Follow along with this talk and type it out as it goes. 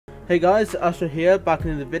Hey guys, Asher here, back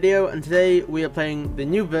in the video, and today we are playing the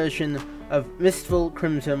new version of Mistful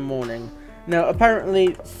Crimson Morning. Now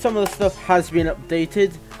apparently some of the stuff has been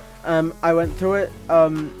updated. I went through it,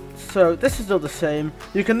 so this is still the same.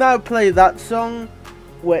 You can now play that song,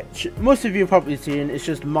 which most of you have probably seen. It's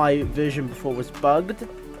just my version before was bugged.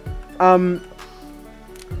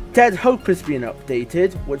 Dead Hope has been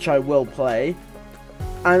updated, which I will play.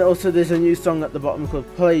 And also there's a new song at the bottom called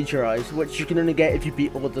Plagiarize, which you can only get if you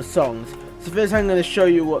beat all the songs. So first I'm going to show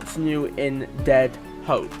you what's new in Dead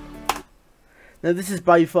Hope. Now this is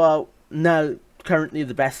by far now currently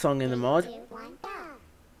the best song in the mod.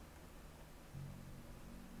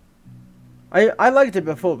 I liked it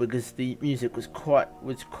before because the music was quite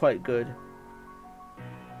good.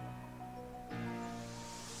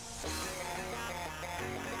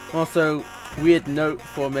 Also, weird note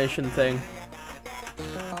formation thing.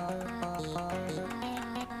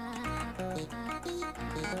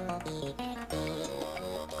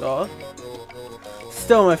 God.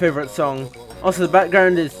 Still my favourite song. Also the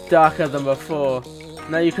background is darker than before.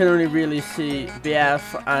 Now you can only really see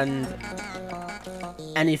BF and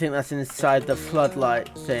anything that's inside the floodlight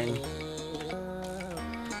thing.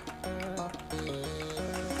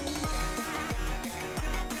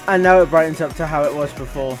 And now it brightens up to how it was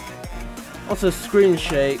before. Also screen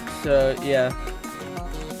shake, so yeah.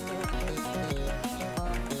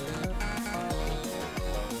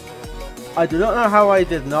 I do not know how I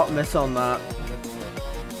did not miss on that.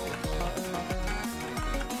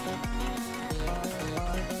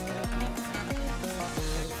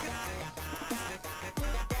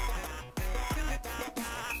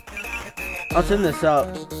 I'll turn this up.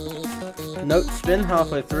 Note spin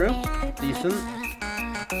halfway through. Decent.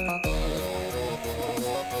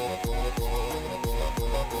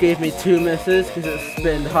 Gave me 2 misses because it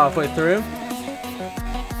spinned halfway through.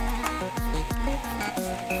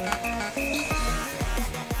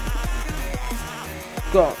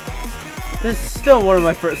 God, this is still one of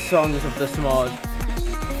my favorite songs of this mod.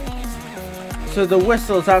 So the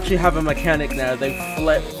whistles actually have a mechanic now. They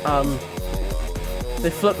flip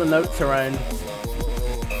the notes around.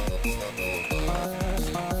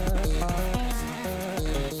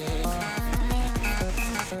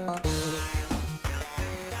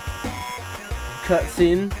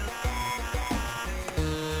 Cutscene.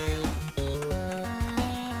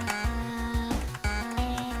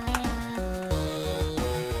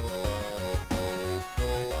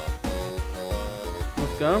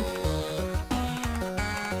 Let's go.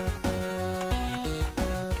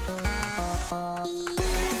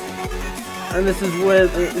 And this is where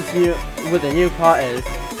the new part is.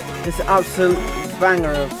 This absolute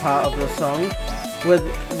banger part of the song, with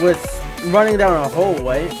running down a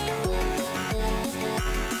hallway.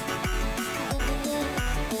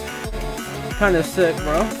 Kind of sick,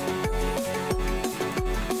 bro.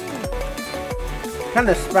 Kind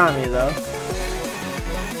of spammy though.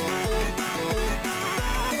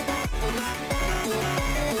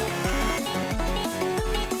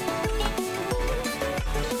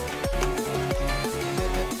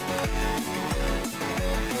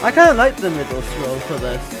 I kind of like the middle scroll for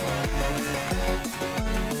this.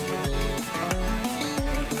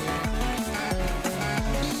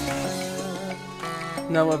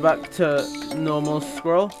 Now we're back to normal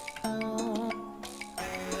scroll.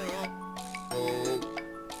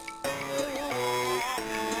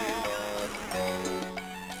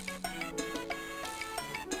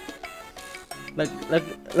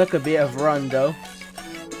 Like a bit of run though.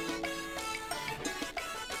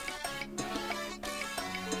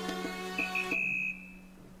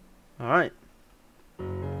 Alright.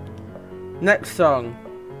 Next song.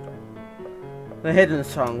 The hidden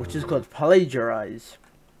song, which is called Plagiarize.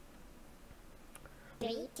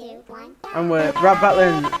 3, 2, 1, and we're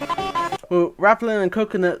rappling and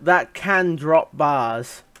coconut that can drop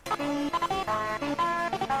bars.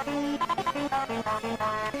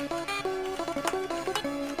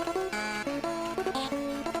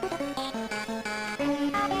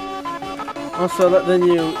 Also, like the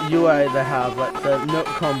new UI they have, like the note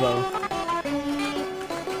combo.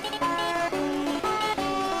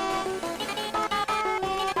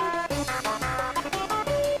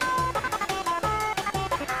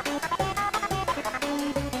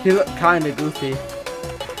 He looked kinda goofy.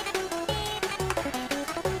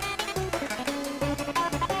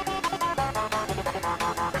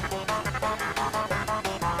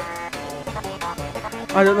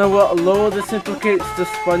 I don't know what lore this implicates to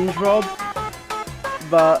SpongeBob,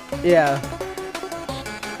 but yeah.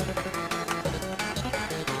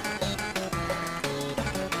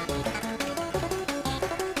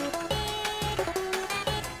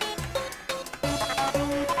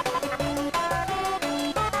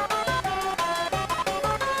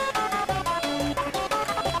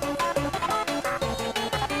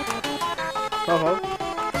 Oh.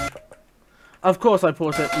 Of course I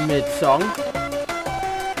pause it mid-song.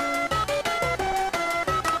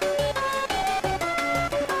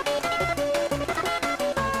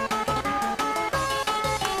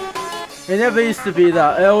 It never used to be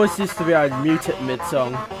that. It always used to be I'd mute it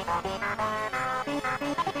mid-song.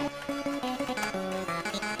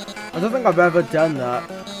 I don't think I've ever done that.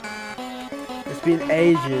 It's been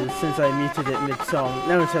ages since I muted it mid-song.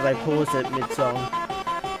 Now until I pause it mid-song.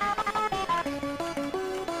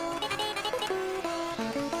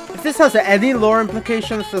 If this has any lore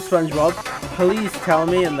implications to SpongeBob, please tell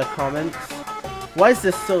me in the comments. Why is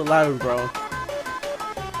this so loud, bro?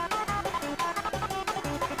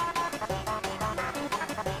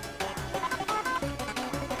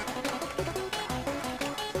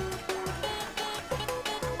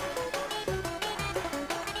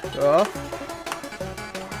 Go off.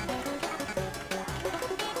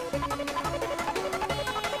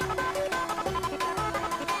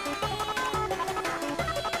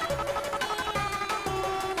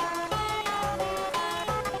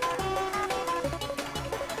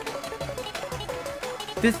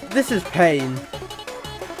 This is pain.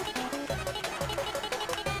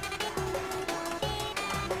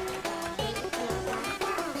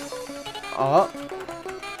 Oh.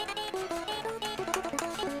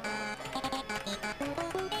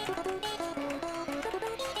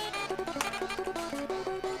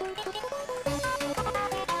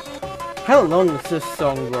 How long is this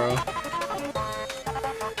song, bro?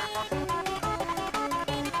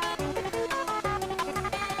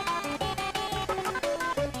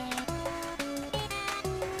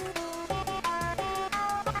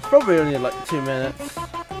 It's probably only like 2 minutes.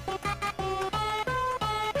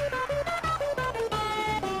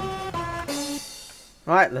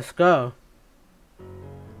 Right, let's go.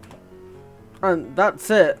 And that's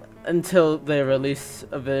it until they release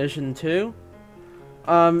a version 2.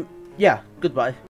 Yeah, goodbye.